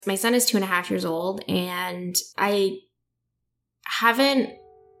My son is 2.5 years old, and I haven't,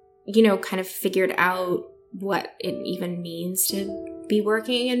 kind of figured out what it even means to be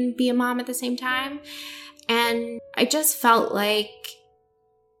working and be a mom at the same time. And I just felt like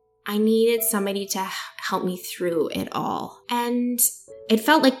I needed somebody to help me through it all. And it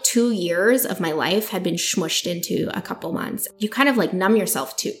felt like 2 years of my life had been smushed into a couple months. You kind of like numb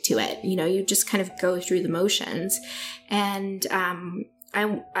yourself to it. You just kind of go through the motions. And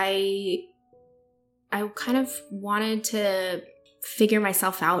I kind of wanted to figure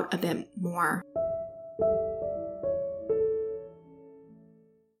myself out a bit more.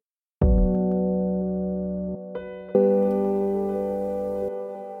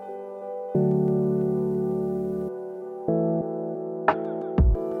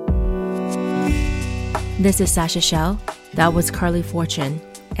 This is Sasha Shell, that was Carley Fortune,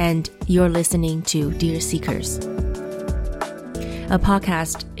 and you're listening to Dear Seekers, a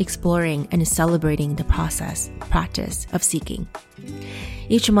podcast exploring and celebrating the practice of seeking.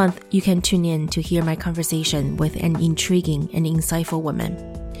 Each month, you can tune in to hear my conversation with an intriguing and insightful woman,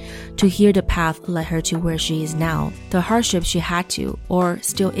 to hear the path led her to where she is now, the hardships she had to or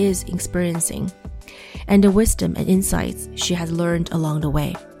still is experiencing, and the wisdom and insights she has learned along the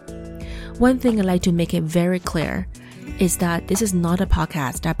way. One thing I'd like to make it very clear is that this is not a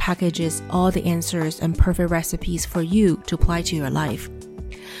podcast that packages all the answers and perfect recipes for you to apply to your life.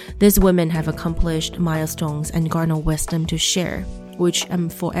 These women have accomplished milestones and garnered wisdom to share, which I'm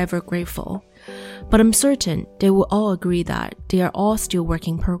forever grateful. But I'm certain they will all agree that they are all still work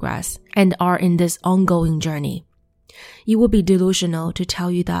in progress and are in this ongoing journey. It would be delusional to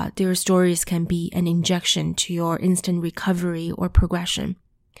tell you that their stories can be an injection to your instant recovery or progression.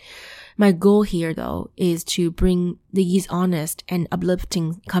 My goal here, though, is to bring these honest and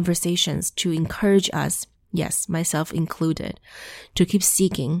uplifting conversations to encourage us, yes, myself included, to keep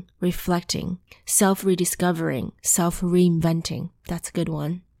seeking, reflecting, self-rediscovering, self-reinventing, that's a good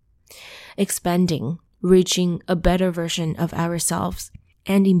one, expanding, reaching a better version of ourselves,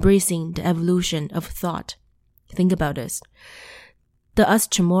 and embracing the evolution of thought. Think about this. The us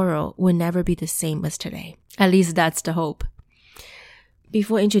tomorrow will never be the same as today. At least that's the hope.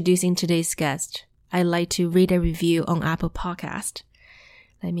 Before introducing today's guest, I'd like to read a review on Apple Podcast.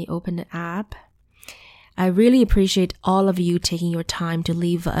 Let me open the app. I really appreciate all of you taking your time to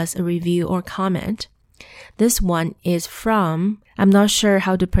leave us a review or comment. This one is from, I'm not sure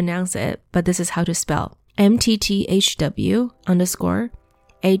how to pronounce it, but this is how to spell,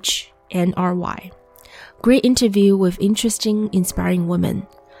 MTTHW_HNRY. Great interview with interesting, inspiring women.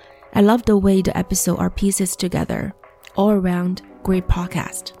 I love the way the episodes are pieces together. All around, great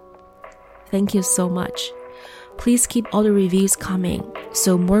podcast. Thank you so much. Please keep all the reviews coming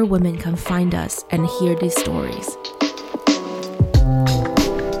so more women can find us and hear these stories.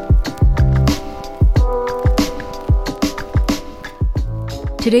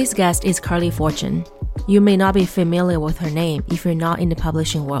 Today's guest is Carley Fortune. You may not be familiar with her name if you're not in the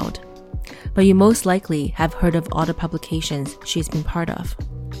publishing world, but you most likely have heard of all the publications she's been part of.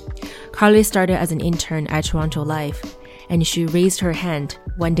 Carley started as an intern at Toronto Life, and she raised her hand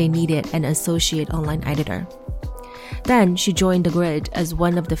when they needed an associate online editor. Then she joined The Grid as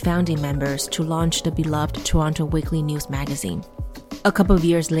one of the founding members to launch the beloved Toronto Weekly News magazine. A couple of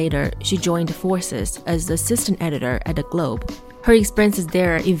years later, she joined forces as the assistant editor at The Globe. Her experiences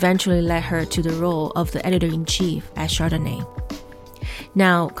there eventually led her to the role of the editor-in-chief at Chardonnay.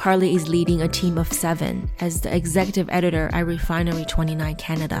 Now, Carley is leading a team of 7 as the executive editor at Refinery 29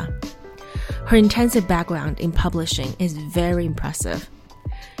 Canada. Her intensive background in publishing is very impressive.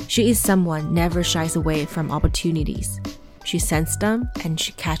 She is someone never shies away from opportunities. She senses them and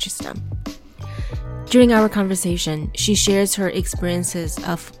she catches them. During our conversation, she shares her experiences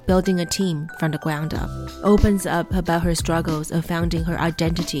of building a team from the ground up, opens up about her struggles of founding her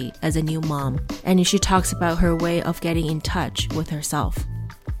identity as a new mom, and she talks about her way of getting in touch with herself.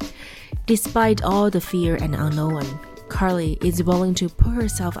 Despite all the fear and unknown, Carley is willing to put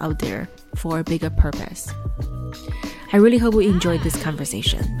herself out there for a bigger purpose. I really hope you enjoyed this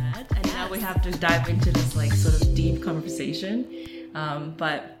conversation. And now we have to dive into this sort of deep conversation.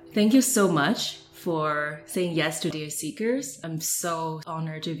 But thank you so much for saying yes to Dear Seekers. I'm so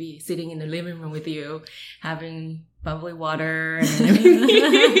honored to be sitting in the living room with you, having bubbly water and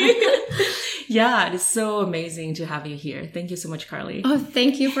everything. Yeah, it's so amazing to have you here. Thank you so much, Carley. Oh,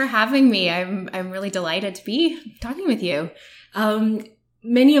 thank you for having me. I'm really delighted to be talking with you.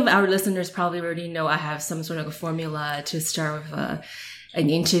 Many of our listeners probably already know I have some sort of a formula to start with an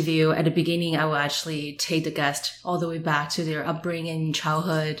interview. At the beginning, I will actually take the guest all the way back to their upbringing and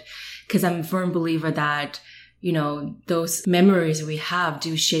childhood, because I'm a firm believer that those memories we have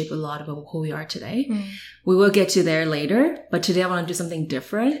do shape a lot of who we are today. We will get to there later, but today I want to do something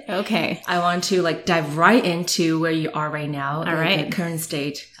different. Okay. I want to dive right into where you are right now. All right. The current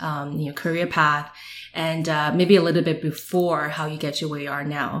state, career path, and maybe a little bit before how you get to where you are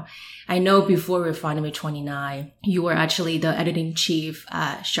now. I know before Refinery 29, you were actually the editor-in-chief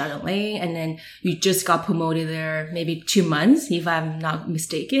at Chardonnay, and then you just got promoted there maybe 2 months, if I'm not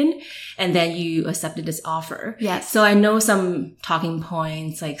mistaken, and then you accepted this offer. Yes. So I know some talking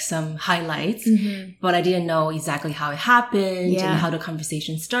points, some highlights, but I didn't know exactly how it happened and how the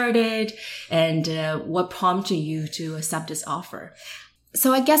conversation started, and what prompted you to accept this offer.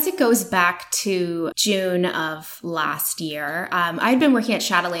 So I guess it goes back to June of last year. I'd been working at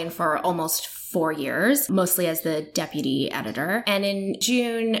Chatelaine for almost 4 years, mostly as the deputy editor. And in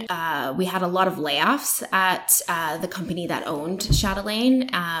June, we had a lot of layoffs at the company that owned Chatelaine.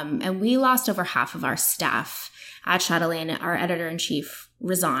 And we lost over half of our staff at Chatelaine. Our editor-in-chief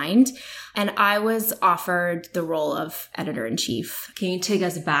resigned, and I was offered the role of editor-in-chief. Can you take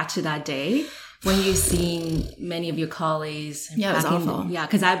us back to that day? When you've seen many of your colleagues. Yeah, it was awful.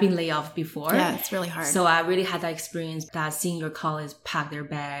 Because I've been laid off before. Yeah, it's really hard. So I really had that experience that seeing your colleagues pack their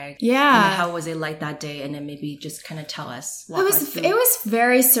bag. Yeah. And how was it like that day? And then maybe just kind of tell us. It was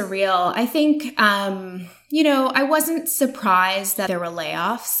very surreal. I think, I wasn't surprised that there were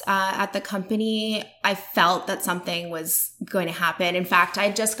layoffs at the company. I felt that something was going to happen. In fact, I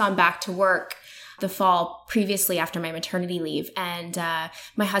had just gone back to work the fall previously after my maternity leave. And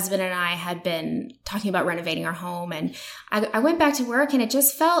my husband and I had been talking about renovating our home. And I went back to work and it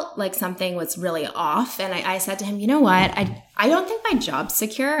just felt like something was really off. And I said to him, you know what? I don't think my job's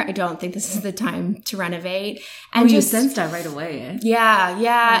secure. I don't think this is the time to renovate. And you sensed that right away, eh?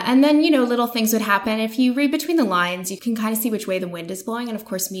 Yeah. And then, little things would happen. If you read between the lines, you can kind of see which way the wind is blowing. And of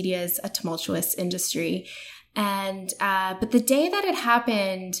course, media is a tumultuous industry. And, but the day that it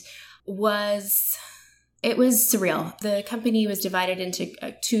happened, it was surreal. The company was divided into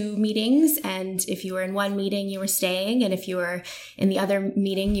 2 meetings, and if you were in one meeting, you were staying, and if you were in the other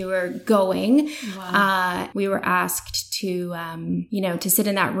meeting, you were going. Wow. We were asked to, to sit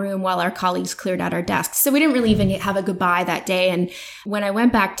in that room while our colleagues cleared out our desks. So we didn't really even have a goodbye that day. And when I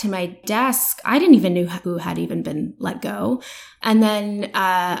went back to my desk, I didn't even know who had even been let go. And then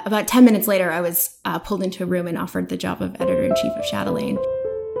about 10 minutes later, I was pulled into a room and offered the job of editor-in-chief of Chatelaine.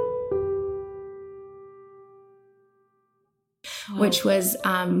 Which was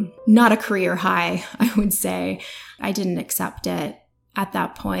not a career high, I would say. I didn't accept it at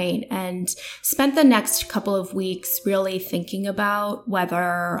that point and spent the next couple of weeks really thinking about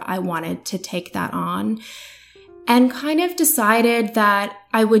whether I wanted to take that on and kind of decided that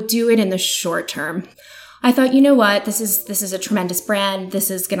I would do it in the short term. I thought, you know what, this is a tremendous brand.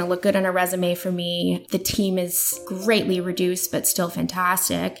 This is going to look good on a resume for me. The team is greatly reduced, but still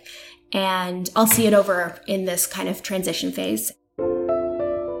fantastic. And I'll see it over in this kind of transition phase.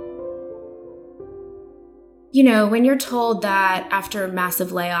 When you're told that after massive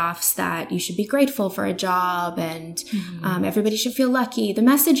layoffs that you should be grateful for a job and everybody should feel lucky, the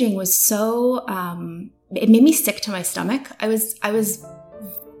messaging was so, it made me sick to my stomach. I was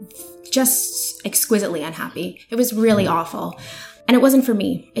just exquisitely unhappy. It was really awful. And it wasn't for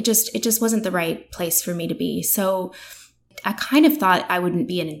me. It just wasn't the right place for me to be. So I kind of thought I wouldn't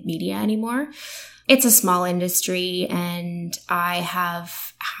be in media anymore. It's a small industry, and I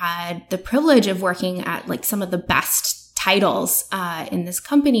have had the privilege of working at some of the best titles in this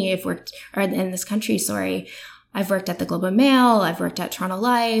company. In this country, sorry. I've worked at the Globe and Mail. I've worked at Toronto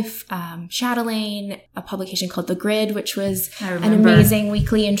Life, Chatelaine, a publication called The Grid, which was an amazing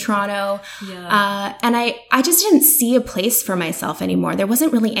weekly in Toronto. Yeah. And I just didn't see a place for myself anymore. There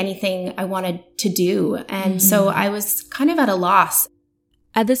wasn't really anything I wanted to do. And so I was kind of at a loss.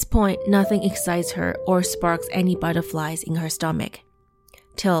 At this point, nothing excites her or sparks any butterflies in her stomach,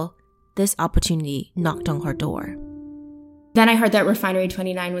 till this opportunity knocked on her door. Then I heard that Refinery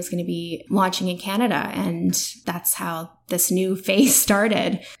 29 was going to be launching in Canada, and that's how this new phase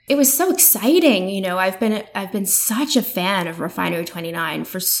started. It was so exciting. I've been such a fan of Refinery 29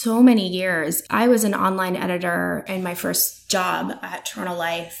 for so many years. I was an online editor in my first job at Toronto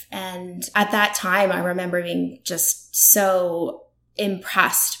Life, and at that time I remember being just so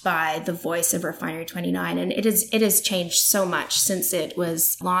impressed by the voice of Refinery 29. And it has changed so much since it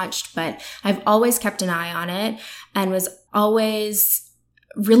was launched, but I've always kept an eye on it and was always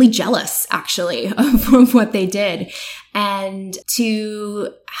really jealous, actually, of what they did. And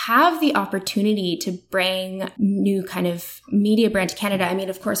to have the opportunity to bring new kind of media brand to Canada. I mean,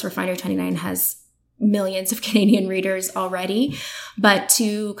 of course, Refinery 29 has millions of Canadian readers already. But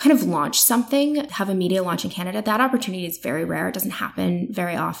to kind of launch something, have a media launch in Canada, that opportunity is very rare. It doesn't happen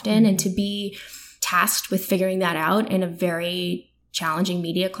very often. And to be tasked with figuring that out in a very challenging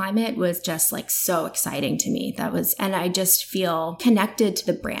media climate was just like so exciting to me. And I just feel connected to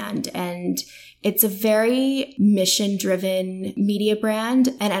the brand, and it's a very mission-driven media brand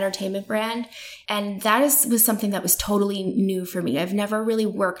and entertainment brand. And that was something that was totally new for me. I've never really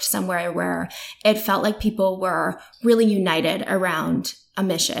worked somewhere where it felt like people were really united around a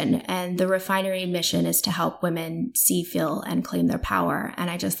mission. And the Refinery mission is to help women see, feel, and claim their power. And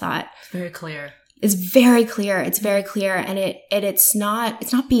I just thought... Very clear. It's very clear. It's very clear. And it's not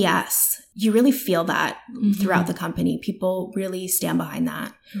BS. You really feel that throughout the company. People really stand behind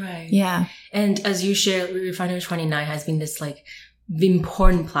that. Right. Yeah. And as you share, Refinery 29 has been this like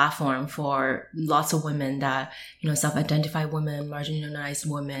important platform for lots of women that, self-identified women, marginalized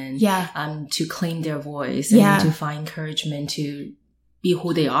women, to claim their voice and to find encouragement to be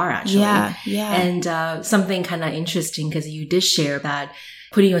who they are actually. Yeah. And something kind of interesting, because you did share that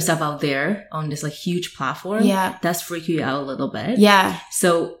putting yourself out there on this like huge platform, that's freak you out a little bit. Yeah.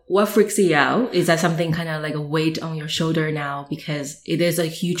 So what freaks you out? Is that something kind of like a weight on your shoulder now because it is a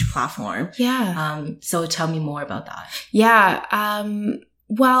huge platform? Yeah. So tell me more about that. Yeah.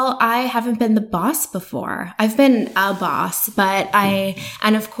 Well, I haven't been the boss before. I've been a boss, but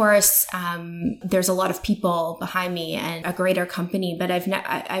and of course, there's a lot of people behind me and a greater company, but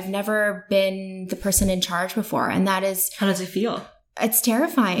I've never been the person in charge before. And that is... How does it feel? It's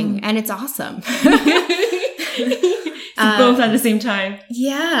terrifying and it's awesome. Both at the same time.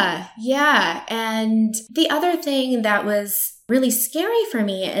 Yeah. And the other thing that was really scary for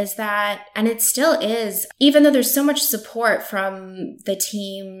me is that, and it still is, even though there's so much support from the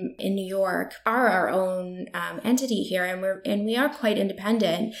team in New York, are our own entity here, and we are quite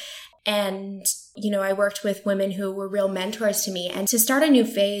independent. And, I worked with women who were real mentors to me, and to start a new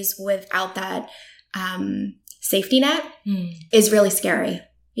phase without that safety net is really scary.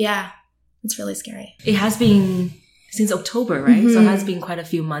 Yeah, it's really scary. It has been since October, right? So it has been quite a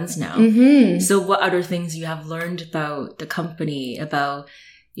few months now. So what other things you have learned about the company, about,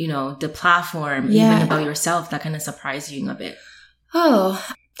 the platform, even about yourself that kind of surprised you a bit? Oh,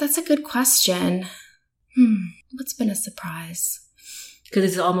 that's a good question. What's been a surprise? Because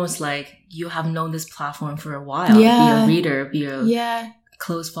it's almost like you have known this platform for a while. Be a reader, be a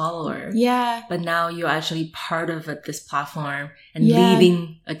close follower. Yeah. But now you're actually part of this platform and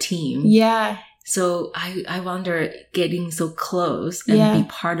leading a team. Yeah. So I wonder, getting so close and be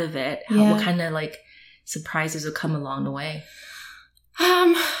part of it, what kind of like surprises will come along the way?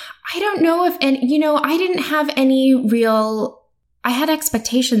 I don't know if, and I didn't have any real, I had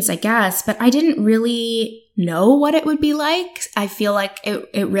expectations, I guess, but I didn't really know what it would be like. I feel like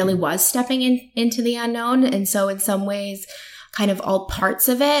it really was stepping into the unknown. And so in some ways, kind of all parts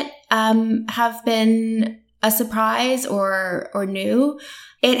of it have been a surprise or new.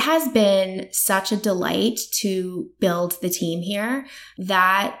 It has been such a delight to build the team here.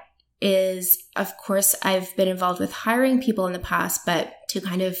 That is, of course, I've been involved with hiring people in the past, but to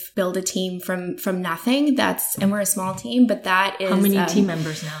kind of build a team from nothing, and we're a small team, but that is... How many team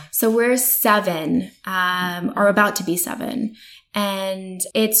members now? So we're 7, or about to be 7. And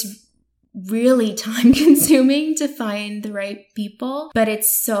it's really time consuming to find the right people, but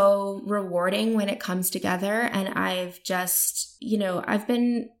it's so rewarding when it comes together. And I've just, I've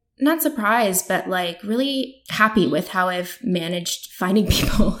been not surprised, but like really happy with how I've managed finding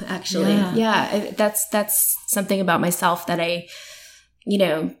people, actually. Yeah. That's something about myself that I,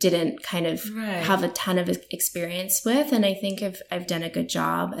 didn't kind of have a ton of experience with. And I think I've done a good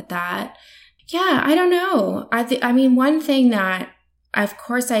job at that. Yeah. I don't know. I mean, one thing that, of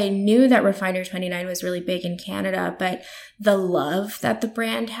course, I knew that Refinery 29 was really big in Canada, but the love that the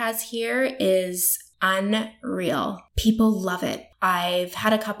brand has here is unreal. People love it. I've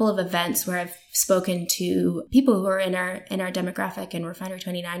had a couple of events where I've spoken to people who are in our demographic and Refinery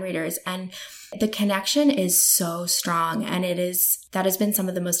 29 readers, and the connection is so strong. And that has been some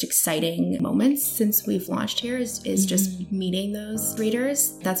of the most exciting moments since we've launched here is just meeting those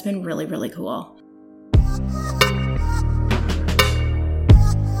readers. That's been really, really cool.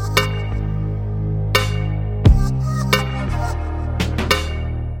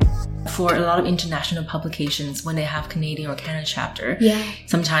 for a lot of international publications, when they have Canadian or Canada chapter,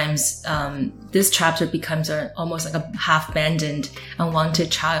 sometimes this chapter becomes almost like a half-abandoned,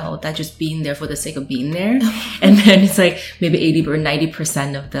 unwanted child that just being there for the sake of being there. And then it's like maybe 80 or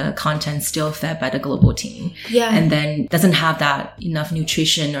 90% of the content still fed by the global team. And then doesn't have that enough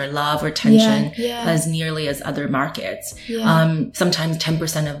nutrition or love or attention as nearly as other markets. Sometimes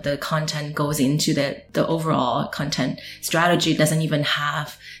 10% of the content goes into the overall content strategy, doesn't even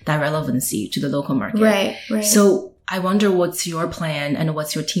have that relevancy to the local market. Right. So I wonder what's your plan and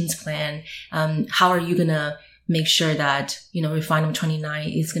what's your team's plan? How are you going to make sure that, Refinement 29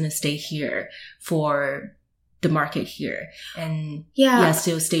 is going to stay here for the market here and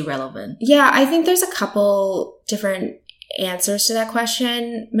still stay relevant? I think there's a couple different answers to that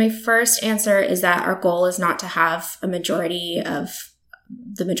question. My first answer is that our goal is not to have the majority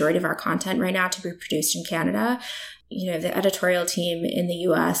of our content right now to be produced in Canada. The editorial team in the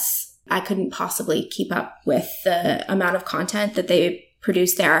US, I couldn't possibly keep up with the amount of content that they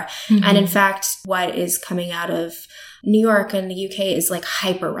produce there. And in fact, what is coming out of New York and the UK is like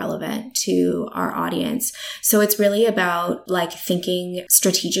hyper relevant to our audience. So it's really about like thinking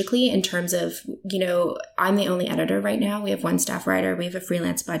strategically in terms of, I'm the only editor right now. We have one staff writer. We have a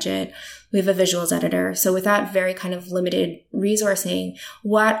freelance budget. We have a visuals editor. So with that very kind of limited resourcing,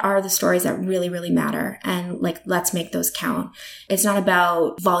 what are the stories that really, really matter? And like, let's make those count. It's not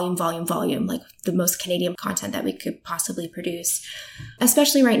about volume, like the most Canadian content that we could possibly produce,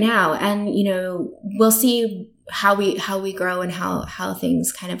 especially right now. And, we'll see how we grow and how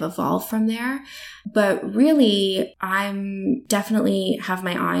things kind of evolve from there. But really, I'm definitely have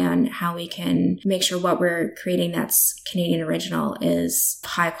my eye on how we can make sure what we're creating that's Canadian original is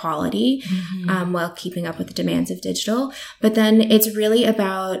high quality, while keeping up with the demands of digital. But then it's really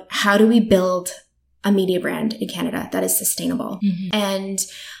about how do we build a media brand in Canada that is sustainable. And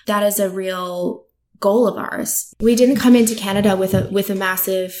that is a real goal of ours. We didn't come into Canada with a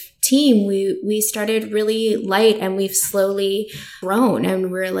massive team. We started really light and we've slowly grown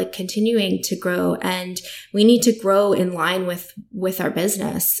and we're like continuing to grow, and we need to grow in line with our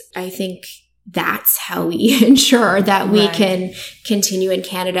business. I think that's how we ensure that we can continue in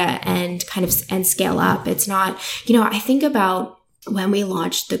Canada and and scale up. It's not, I think about when we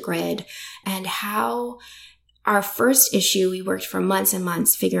launched The Grid and how our first issue, we worked for months and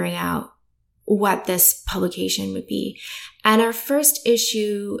months figuring out what this publication would be. And our first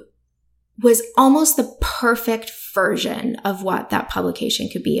issue was almost the perfect version of what that publication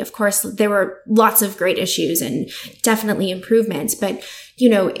could be. Of course, there were lots of great issues and definitely improvements, but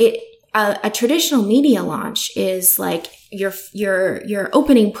a traditional media launch is like your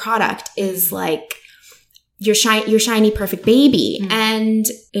opening product is like your shiny perfect baby. And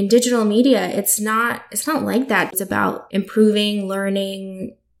in digital media, it's not like that. It's about improving,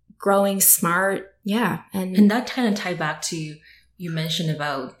 learning, growing smart. And that kind of tie back to, you mentioned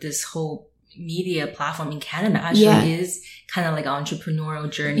about this whole media platform in Canada actually is kind of like an entrepreneurial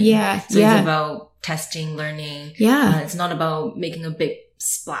journey. So it's about testing, learning. It's not about making a big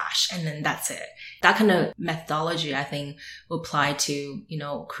splash and then that's it. That kind of methodology, I think, will apply to,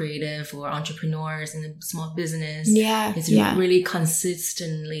 creative or entrepreneurs in the small business. It's really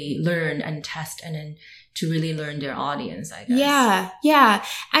consistently learn and test and then to really learn their audience, I guess.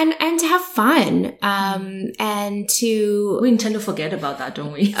 And to have fun. And to... We tend to forget about that,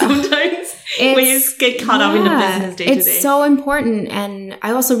 don't we? Sometimes when you get caught up in the business day to day. It's so important. And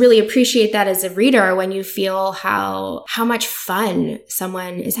I also really appreciate that as a reader when you feel how much fun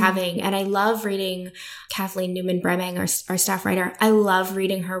someone is having. And I love reading Kathleen Newman-Breming, our staff writer. I love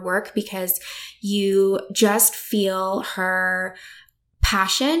reading her work because you just feel her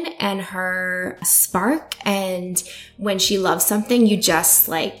passion and her spark, and when she loves something, you just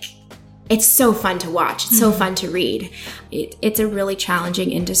like, it's so fun to watch. It's so fun to read. It's a really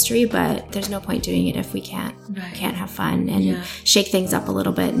challenging industry, but there's no point doing it if we can't have fun and shake things up a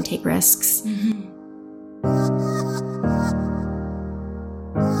little bit and take risks.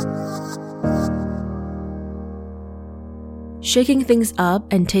 Shaking things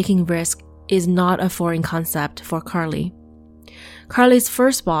up and taking risks is not a foreign concept for Carley. Carley's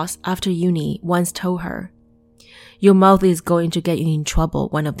first boss after uni once told her, "Your mouth is going to get you in trouble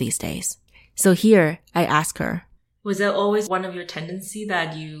one of these days." So here, I ask her, was that always one of your tendency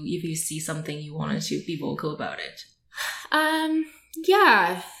that if you see something, you wanted to be vocal about it?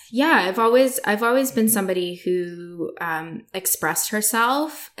 I've always been somebody who expressed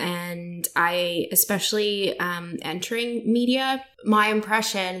herself, and I, especially entering media, my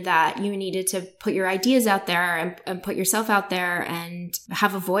impression that you needed to put your ideas out there and put yourself out there and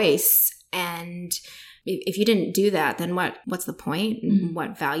have a voice and if you didn't do that, then what's the point? And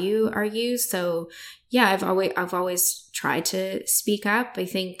what value are you? So yeah, I've always tried to speak up. I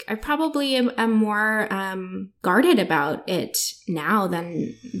think I probably am more guarded about it now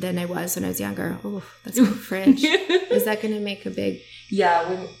than I was when I was younger. Oh, that's my fridge. Is that going to make a big...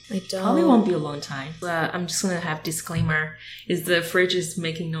 Yeah, I don't. Probably won't be a long time. I'm just going to have disclaimer, is the fridge is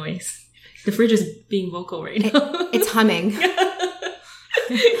making noise. The fridge is being vocal right now. It's humming.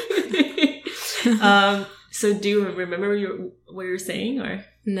 So do you remember what you were saying, or?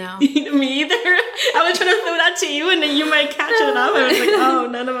 No. Me either. I was trying to throw that to you and then you might catch it up. I was like, oh,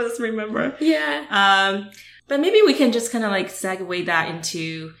 none of us remember. Yeah. But maybe we can just kind of like segue that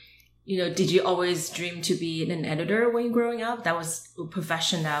into, did you always dream to be an editor when you were growing up? That was a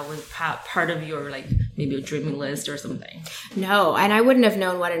profession that was part of your, like, maybe a dreaming list or something. No, and I wouldn't have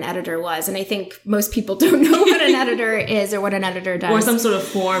known what an editor was. And I think most people don't know what an editor is or what an editor does. Or some sort of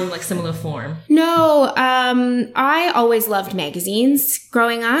form, like similar form. No, I always loved magazines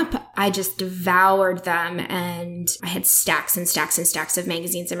growing up. I just devoured them, and I had stacks and stacks and stacks of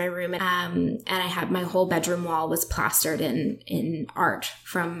magazines in my room. And I had my whole bedroom wall was plastered in art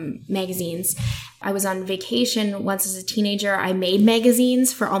from magazines. I was on vacation once as a teenager. I made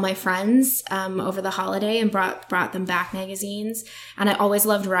magazines for all my friends over the holiday and brought them back magazines. And I always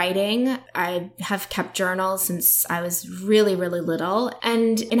loved writing. I have kept journals since I was really, really little.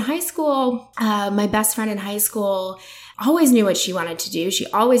 And in high school, my best friend in high school always knew what she wanted to do. She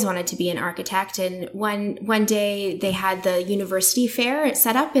always wanted to be an architect. And one day they had the university fair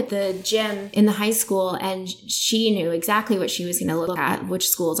set up at the gym in the high school, and she knew exactly what she was going to look at, which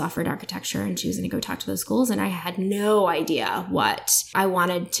schools offered architecture, and she was going to go talk to those schools. And I had no idea what I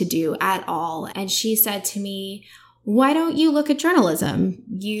wanted to do at all. And she said to me, why don't you look at journalism?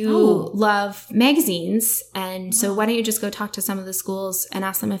 You love magazines. And so why don't you just go talk to some of the schools and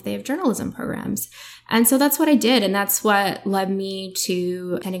ask them if they have journalism programs? And so that's what I did. And that's what led me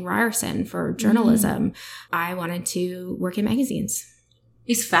to attending Ryerson for journalism. I wanted to work in magazines.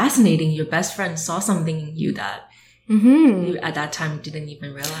 It's fascinating. Your best friend saw something in you that you at that time didn't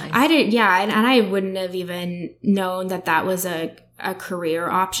even realize. I did. Yeah. And I wouldn't have even known that was a career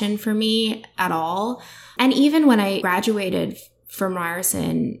option for me at all. And even when I graduated from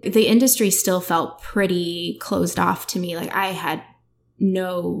Ryerson, the industry still felt pretty closed off to me. Like I had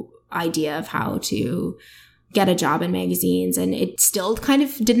no idea of how to get a job in magazines, and it still kind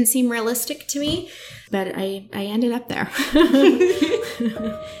of didn't seem realistic to me, but I ended up there.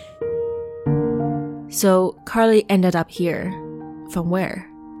 So Carley ended up here. From where?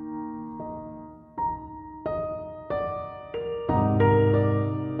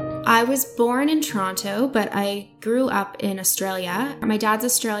 I was born in Toronto, but I grew up in Australia. My dad's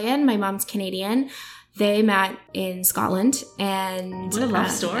Australian, my mom's Canadian. They met in Scotland and what a love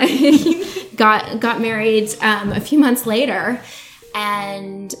story. got married a few months later,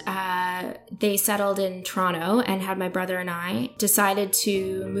 and they settled in Toronto and had my brother and I. Decided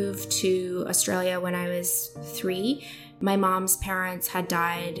to move to Australia when I was 3. My mom's parents had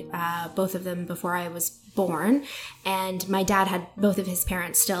died, both of them before I was born, and my dad had both of his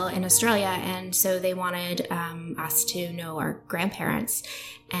parents still in Australia, and so they wanted us to know our grandparents,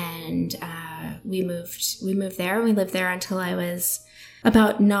 and we moved there. We lived there until I was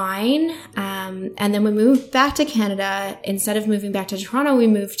about 9, and then we moved back to Canada. Instead of moving back to Toronto, we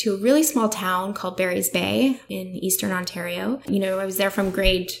moved to a really small town called Barry's Bay in Eastern Ontario. I was there from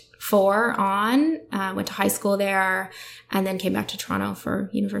grade 4 on, went to high school there, and then came back to Toronto for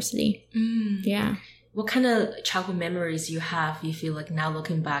university. Yeah. What kind of childhood memories you feel like now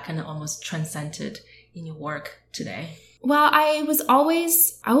looking back and almost transcended in your work today? Well, I was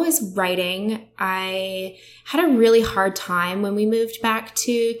always writing. I had a really hard time when we moved back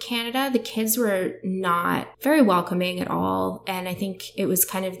to Canada. The kids were not very welcoming at all. And I think it was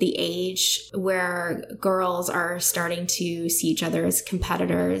kind of the age where girls are starting to see each other as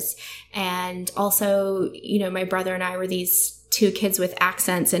competitors. And also, my brother and I were these 2 kids with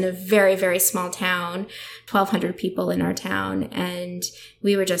accents in a very, very small town, 1,200 people in our town. And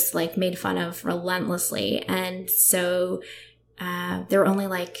we were just like made fun of relentlessly. And so there were only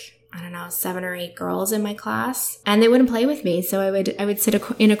 7 or 8 girls in my class, and they wouldn't play with me. So I would sit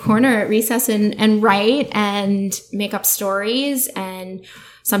in a corner at recess and write and make up stories and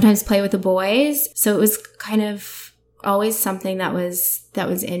sometimes play with the boys. So it was kind of always something that was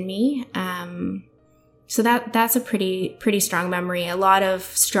in me. So that's a pretty strong memory. A lot of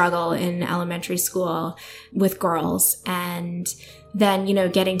struggle in elementary school with girls, and then,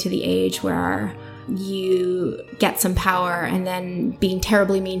 getting to the age where you get some power and then being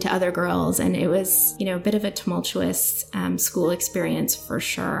terribly mean to other girls. And it was, a bit of a tumultuous school experience for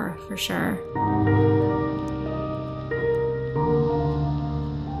sure.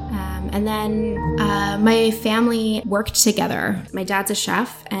 And then my family worked together. My dad's a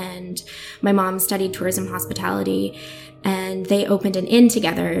chef and my mom studied tourism hospitality. And they opened an inn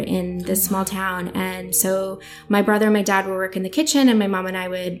together in this small town. And so my brother and my dad would work in the kitchen and my mom and I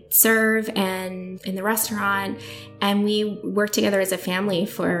would serve and in the restaurant. And we worked together as a family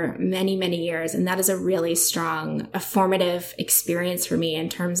for many, many years. And that is a really strong, a formative experience for me in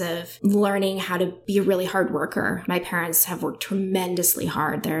terms of learning how to be a really hard worker. My parents have worked tremendously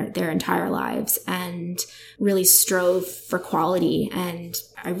hard their entire lives and really strove for quality. And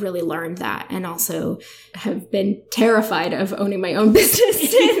I really learned that, and also have been terrified of owning my own business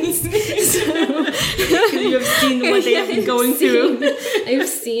since. You have seen what they have been going through. I've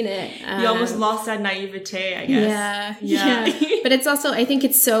seen it. You almost lost that naivete, I guess. Yeah. But it's also, I think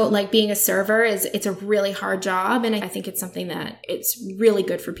it's so, like, being a server it's a really hard job, and I think it's something that it's really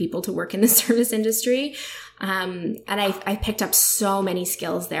good for people to work in the service industry. And I picked up so many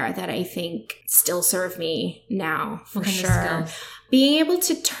skills there that I think still serve me now, for sure. Being able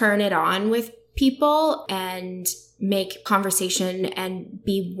to turn it on with people and make conversation and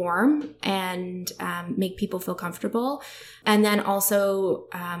be warm and make people feel comfortable. And then also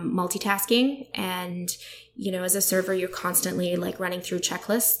multitasking. And, you know, as a server, you're constantly like running through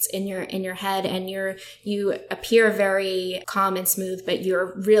checklists in your head, and you appear very calm and smooth, but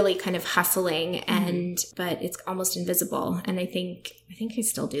you're really kind of hustling but it's almost invisible. And I think I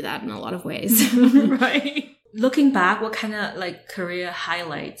still do that in a lot of ways. Right. Looking back, what kind of like career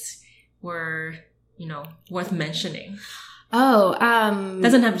highlights were, you know, worth mentioning?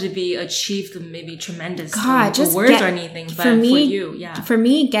 Doesn't have to be achieved maybe tremendous just words or anything, but for you, yeah. For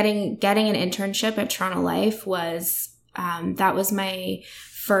me, getting an internship at Toronto Life was that was my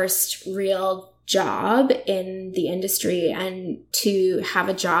first real job in the industry, and to have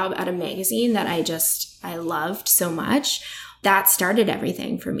a job at a magazine that I loved so much. That started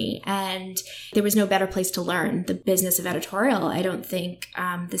everything for me. And there was no better place to learn the business of editorial. I don't think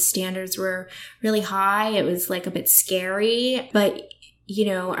the standards were really high. It was like a bit scary. But, you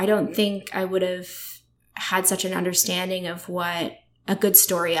know, I don't think I would have had such an understanding of what a good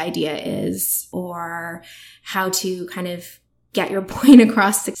story idea is, or how to kind of get your point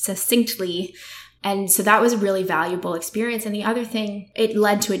across succinctly. And so that was a really valuable experience. And the other thing, it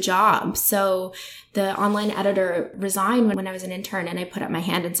led to a job. So the online editor resigned when I was an intern, and I put up my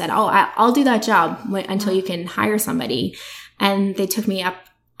hand and said, I'll do that job until you can hire somebody. And they took me up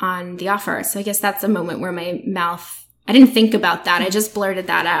on the offer. So I guess that's a moment where I didn't think about that. I just blurted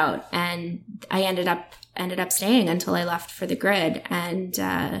that out, and I ended up staying until I left for the Grid. And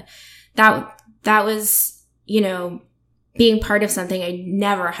that was, you know, being part of something I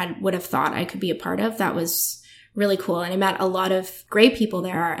never would have thought I could be a part of. That was really cool. And I met a lot of great people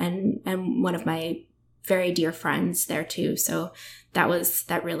there, and one of my very dear friends there too. So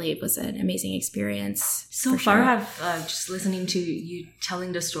that really was an amazing experience. So far, I've just listening to you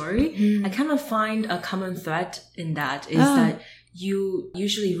telling the story, I kind of find a common thread in that is that you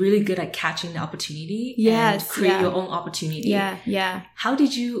usually really good at catching the opportunity and create your own opportunity. Yeah. How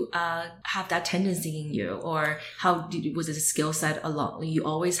did you have that tendency in you, or was it a skill set you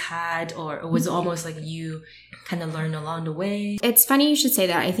always had, or was it almost like you kind of learned along the way? It's funny you should say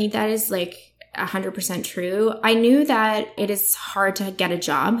that. I think that is like 100% true. I knew that it is hard to get a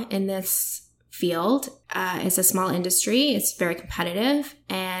job in this field. It's a small industry. It's very competitive,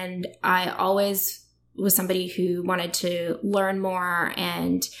 and I always was somebody who wanted to learn more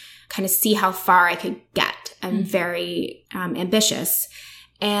and kind of see how far I could get. I'm very ambitious.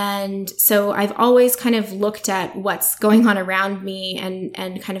 And so I've always kind of looked at what's going on around me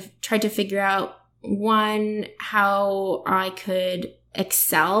and kind of tried to figure out, one, how I could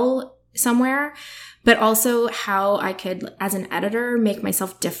excel somewhere, but also how I could, as an editor, make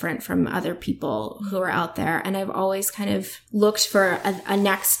myself different from other people who are out there. And I've always kind of looked for a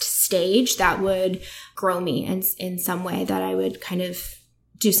next stage that would grow me in some way, that I would kind of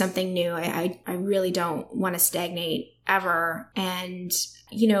do something new. I really don't want to stagnate ever. And,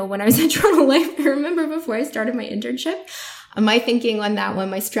 you know, when I was at Toronto Life, I remember before I started my internship, my thinking on that one,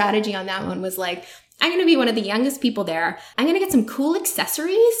 my strategy on that one was like, I'm going to be one of the youngest people there. I'm going to get some cool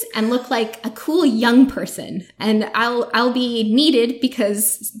accessories and look like a cool young person. And I'll be needed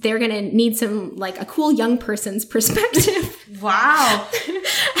because they're going to need some, like, a cool young person's perspective. Wow.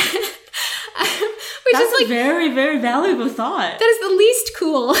 That's like a very, very valuable thought. That is the least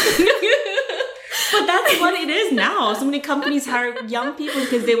cool. But that's what it is now. So many companies hire young people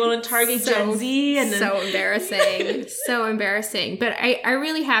because they want to target Gen Z. And so embarrassing. So embarrassing. But I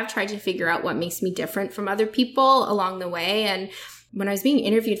really have tried to figure out what makes me different from other people along the way. And when I was being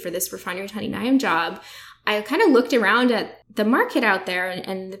interviewed for this Refinery 29 job, I kind of looked around at the market out there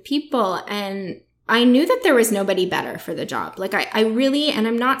and the people, and I knew that there was nobody better for the job. Like I really, and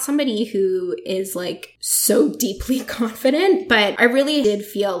I'm not somebody who is like so deeply confident, but I really did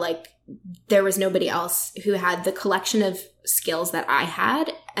feel like there was nobody else who had the collection of skills that I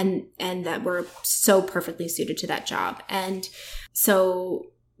had and that were so perfectly suited to that job. And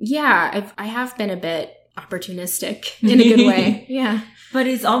so, yeah, I have been a bit opportunistic in a good way. Yeah. But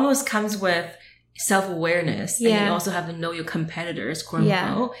it almost comes with self-awareness. Yeah. And you also have to know your competitors, quote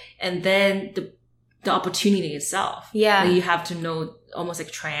unquote. Yeah. And then the opportunity itself. Yeah. Like you have to know almost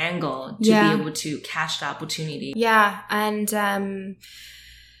like triangle to Yeah. be able to catch the opportunity. Yeah. And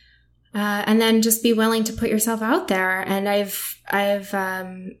then just be willing to put yourself out there. And I've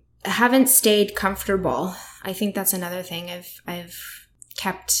haven't stayed comfortable. I think that's another thing. I've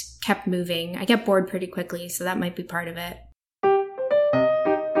kept moving. I get bored pretty quickly, so that might be part of it.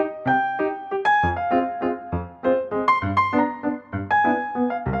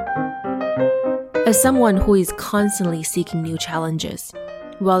 As someone who is constantly seeking new challenges,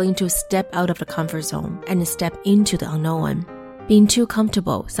 willing to step out of the comfort zone and step into the unknown, being too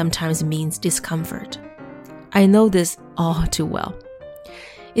comfortable sometimes means discomfort. I know this all too well.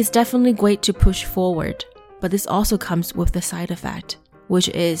 It's definitely great to push forward, but this also comes with the side effect, which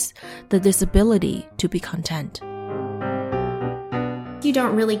is the disability to be content. You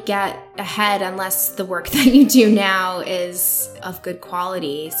don't really get ahead unless the work that you do now is of good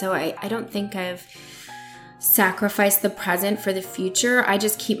quality. So I don't think I've sacrificed the present for the future. I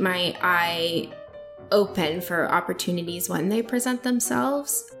just keep my eye open for opportunities when they present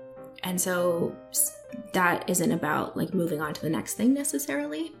themselves. And so that isn't about like moving on to the next thing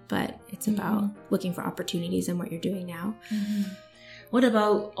necessarily, but it's about looking for opportunities in what you're doing now. Mm-hmm. What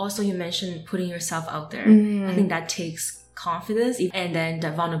about also you mentioned putting yourself out there? I think that takes confidence and then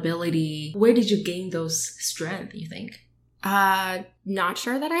the vulnerability. Where did you gain those strength, you think? Not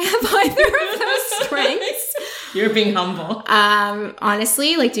sure that I have either of those strengths. You're being humble.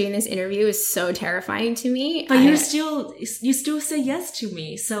 Honestly, like doing this interview is so terrifying to me. But you still say yes to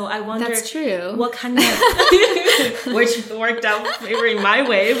me. So I wonder. That's true. What kind of, which worked out very my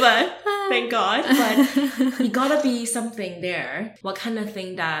way, but thank God. But you gotta be something there. What kind of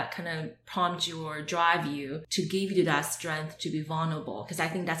thing that kind of prompt you or drive you to give you that strength to be vulnerable? Because I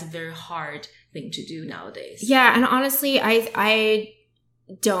think that's a very hard thing to do nowadays. Yeah. And honestly, I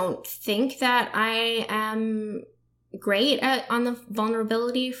don't think that I am great on the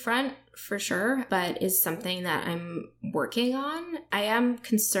vulnerability front for sure, but is something that I'm working on. I am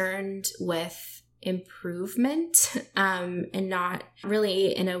concerned with improvement, and not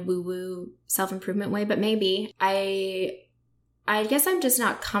really in a woo-woo self-improvement way, but maybe I guess I'm just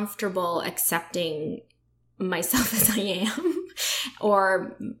not comfortable accepting myself as I am,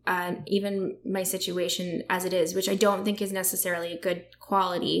 or even my situation as it is, which I don't think is necessarily a good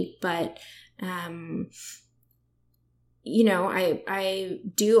quality, but you know, I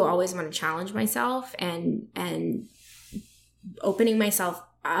do always want to challenge myself, and opening myself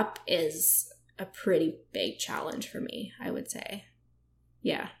up is a pretty big challenge for me, I would say.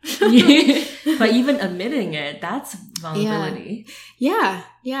 Yeah. But even admitting it, that's vulnerability. Yeah.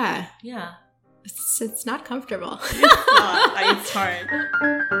 It's not comfortable. It's hard.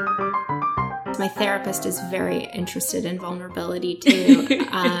 My therapist is very interested in vulnerability too.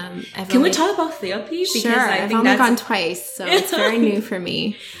 Can we talk about therapy? Because sure, I've only gone twice, so it's very new for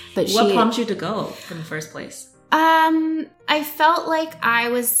me. But what prompted you to go in the first place? I felt like I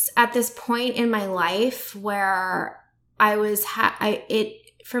was at this point in my life where I was.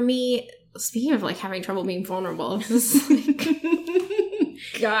 For me, speaking of like having trouble being vulnerable, it was like,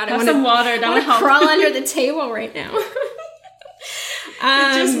 God, I want some water. That would crawl under the table right now.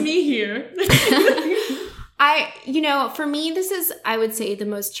 It's just me here. For me, this is, I would say, the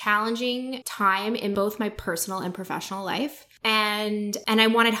most challenging time in both my personal and professional life. And I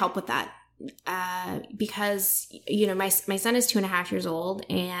wanted help with that. Because, you know, my son is 2.5 years old,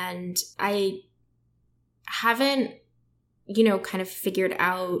 and I haven't, you know, kind of figured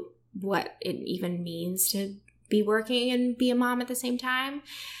out what it even means to be working and be a mom at the same time.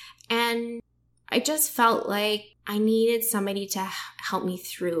 And I just felt like I needed somebody to help me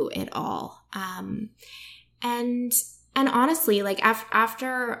through it all. And honestly, like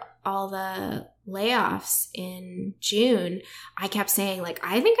after all the layoffs in June, I kept saying, like,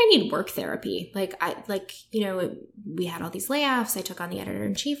 I think I need work therapy. We had all these layoffs. I took on the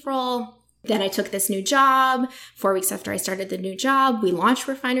editor-in-chief role. Then I took this new job. 4 weeks after I started the new job, we launched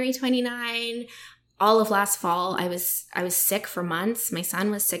Refinery 29. All of last fall, I was sick for months. My son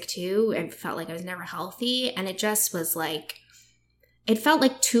was sick too. I felt like I was never healthy. And it just was like, it felt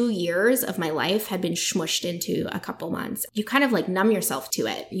like 2 years of my life had been smushed into a couple months. You kind of like numb yourself to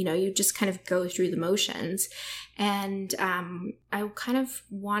it. You know, you just kind of go through the motions. And I kind of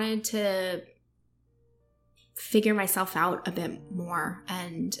wanted to figure myself out a bit more.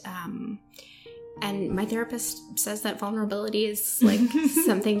 And my therapist says that vulnerability is like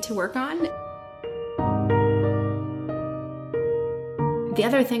something to work on. The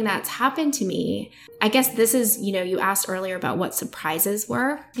other thing that's happened to me, I guess this is, you know, you asked earlier about what surprises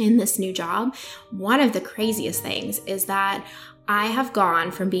were in this new job. One of the craziest things is that I have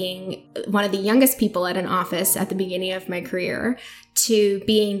gone from being one of the youngest people at an office at the beginning of my career to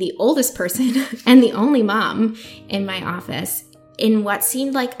being the oldest person and the only mom in my office in what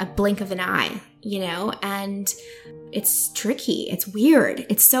seemed like a blink of an eye, you know, and it's tricky. It's weird.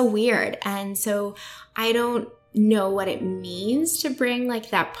 It's so weird. And so I don't know what it means to bring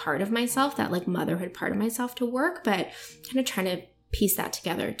like that part of myself, that like motherhood part of myself to work, but kind of trying to piece that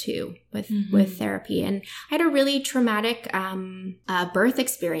together too with therapy. And I had a really traumatic birth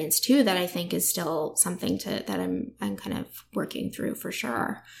experience too that I think is still something that I'm kind of working through for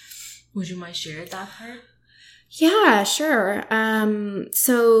sure. Would you mind sharing that part? Yeah, sure.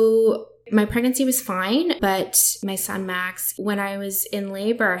 So my pregnancy was fine, but my son Max, when I was in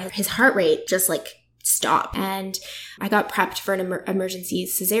labor, his heart rate just like stop. And I got prepped for an emergency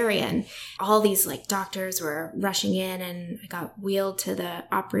cesarean. All these like doctors were rushing in and I got wheeled to the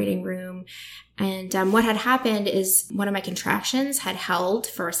operating room. And what had happened is one of my contractions had held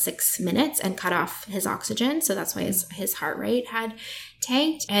for 6 minutes and cut off his oxygen. So that's why his heart rate had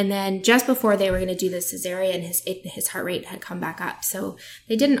tanked. And then just before they were going to do the cesarean, his heart rate had come back up. So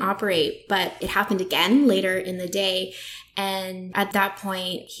they didn't operate, but it happened again later in the day. And at that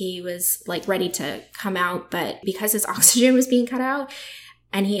point, he was like ready to come out, but because his oxygen was being cut out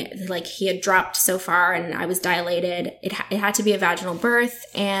and he had dropped so far and I was dilated, it had to be a vaginal birth,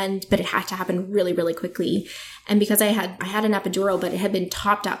 but it had to happen really, really quickly. And because I had an epidural, but it had been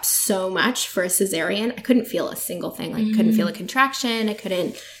topped up so much for a cesarean, I couldn't feel a single thing. Like I couldn't feel a contraction.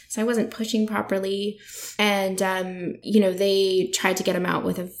 So I wasn't pushing properly. And, you know, they tried to get him out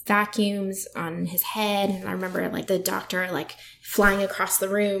with vacuums on his head. And I remember like the doctor like flying across the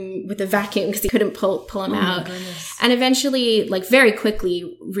room with the vacuum because he couldn't pull him out. And eventually, like very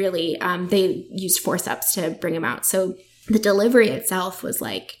quickly, really, they used forceps to bring him out. So the delivery itself was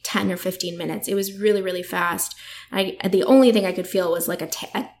like 10 or 15 minutes. It was really, really fast. The only thing I could feel was like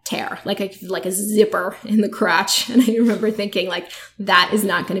a tear, like a zipper in the crotch. And I remember thinking like, that is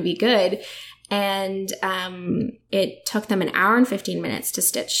not going to be good. And it took them 1 hour and 15 minutes to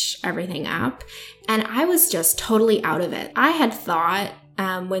stitch everything up. And I was just totally out of it. I had thought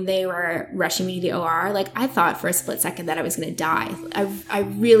when they were rushing me to the OR, like I thought for a split second that I was going to die. I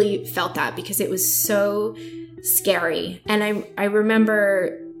really felt that because it was so scary. And I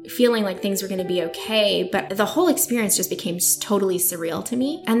remember feeling like things were going to be okay, but the whole experience just became totally surreal to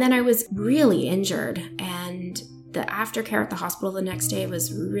me. And then I was really injured and the aftercare at the hospital the next day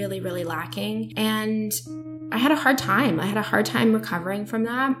was really, really lacking. And I had a hard time. I had a hard time recovering from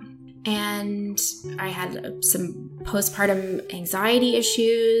that. And I had some postpartum anxiety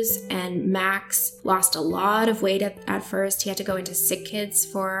issues, and Max lost a lot of weight at first. He had to go into sick kids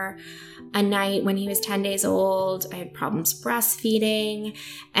for a night when he was 10 days old. I had problems breastfeeding,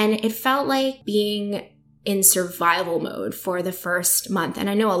 and it felt like being in survival mode for the first month. And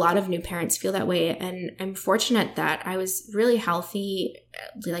I know a lot of new parents feel that way. And I'm fortunate that I was really healthy.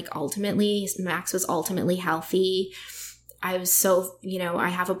 Like ultimately, Max was ultimately healthy. I was so, you know, I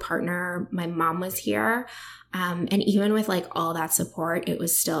have a partner. My mom was here. And even with like all that support, it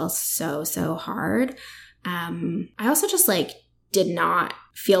was still so, so hard. I also just like did not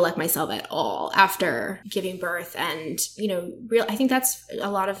feel like myself at all after giving birth. And, you know, I think that's a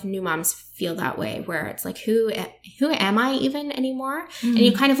lot of new moms feel that way, where it's like, who am I even anymore? Mm-hmm. And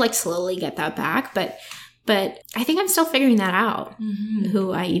you kind of like slowly get that back. But I think I'm still figuring that out,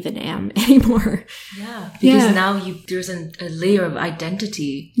 who I even am anymore. Yeah. Because now there's a layer of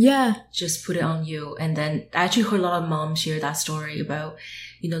identity. Yeah. Just put it on you. And then I actually heard a lot of moms share that story about,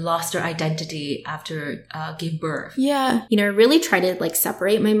 you know, lost their identity after giving birth. Yeah. You know, I really try to like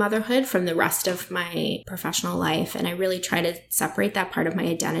separate my motherhood from the rest of my professional life. And I really try to separate that part of my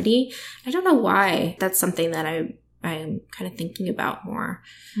identity. I don't know why. That's something that I'm kind of thinking about more,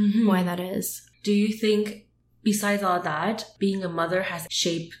 why that is. Do you think, besides all that, being a mother has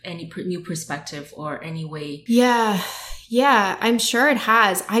shaped any new perspective or any way? Yeah. Yeah, I'm sure it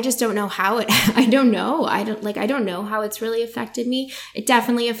has. I just don't know how I don't know. I don't know how it's really affected me. It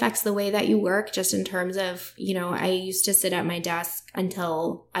definitely affects the way that you work, just in terms of, I used to sit at my desk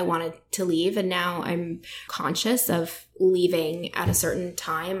until I wanted to leave. And now I'm conscious of leaving at a certain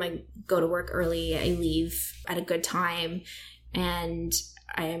time. I go to work early. I leave at a good time. And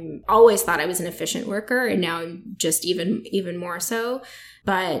I'm always thought I was an efficient worker. And now I'm just even more so.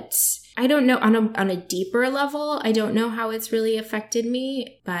 But I don't know, on a deeper level, I don't know how it's really affected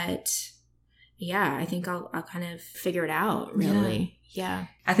me, but yeah, I think I'll kind of figure it out, really. Yeah.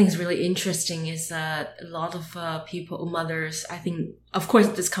 I think it's really interesting is that a lot of people, mothers, I think, of course,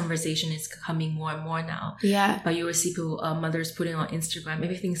 this conversation is coming more and more now. Yeah. But you will see people, mothers putting on Instagram,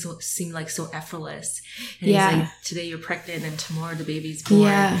 everything seem like so effortless. And it's like, today you're pregnant and tomorrow the baby's born.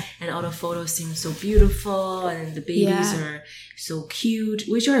 Yeah. And all the photos seem so beautiful and the babies are so cute,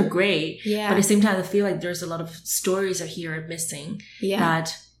 which are great. Yeah. But at the same time, I feel like there's a lot of stories here missing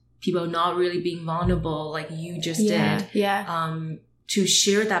that people are not really being vulnerable like you just did. Yeah. To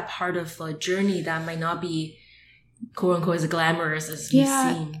share that part of a journey that might not be quote unquote as glamorous as we've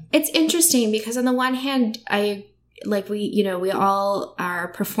seen. It's interesting because on the one hand, we all are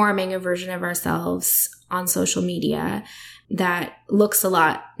performing a version of ourselves on social media that looks a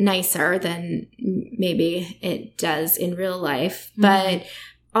lot nicer than maybe it does in real life. Mm-hmm. But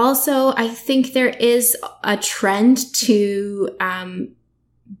also I think there is a trend to,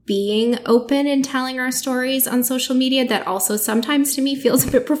 being open and telling our stories on social media that also sometimes to me feels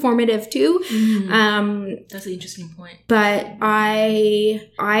a bit performative too. Mm-hmm. That's an interesting point. But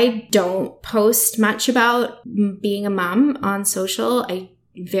I don't post much about being a mom on social. I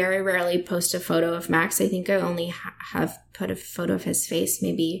very rarely post a photo of Max. I think I only have put a photo of his face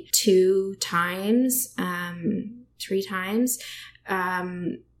maybe 2 times, 3 times.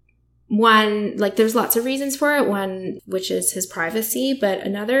 One, there's lots of reasons for it. One, which is his privacy, but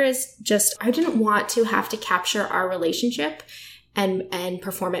another is just, I didn't want to have to capture our relationship and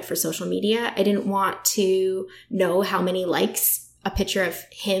perform it for social media. I didn't want to know how many likes a picture of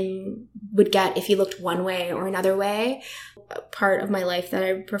him would get if he looked one way or another way. A part of my life that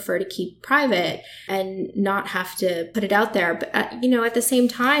I prefer to keep private and not have to put it out there. But, at the same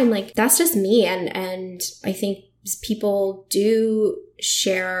time, that's just me. And I think people do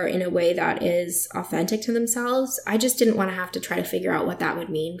share in a way that is authentic to themselves. I just didn't want to have to try to figure out what that would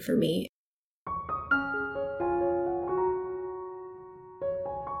mean for me.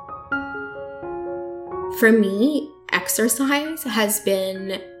 For me, exercise has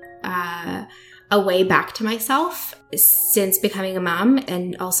been a way back to myself since becoming a mom,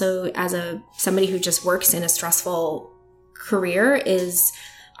 and also as somebody who just works in a stressful career is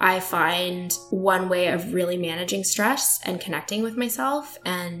I find one way of really managing stress and connecting with myself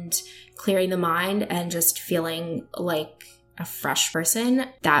and clearing the mind and just feeling like a fresh person.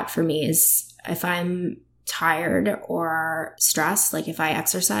 That for me is, if I'm tired or stressed, if I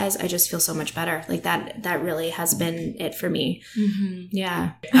exercise, I just feel so much better. That really has been it for me. Mm-hmm.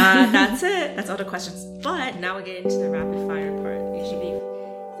 Yeah. That's it. That's all the questions. But now we get into the rapid fire part. It should be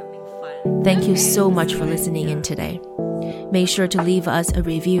something fun. Thank you so much for listening in today. Make sure to leave us a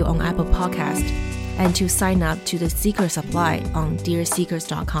review on Apple Podcast and to sign up to the Seeker Supply on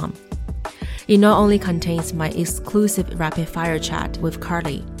dearseekers.com. It not only contains my exclusive rapid fire chat with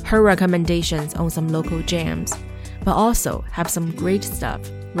Carley, her recommendations on some local jams, but also have some great stuff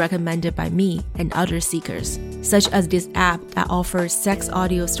recommended by me and other seekers, such as this app that offers sex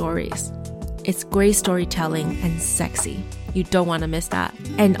audio stories. It's great storytelling and sexy. You don't want to miss that.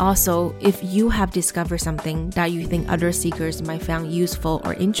 And also, if you have discovered something that you think other seekers might find useful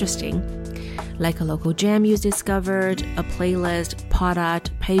or interesting, like a local jam you discovered, a playlist,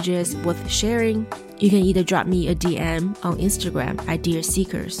 product, pages worth sharing, you can either drop me a DM on Instagram at Dear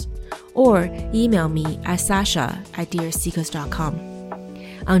Seekers or email me at sasha@dearseekers.com.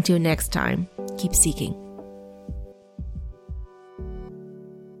 Until next time, keep seeking.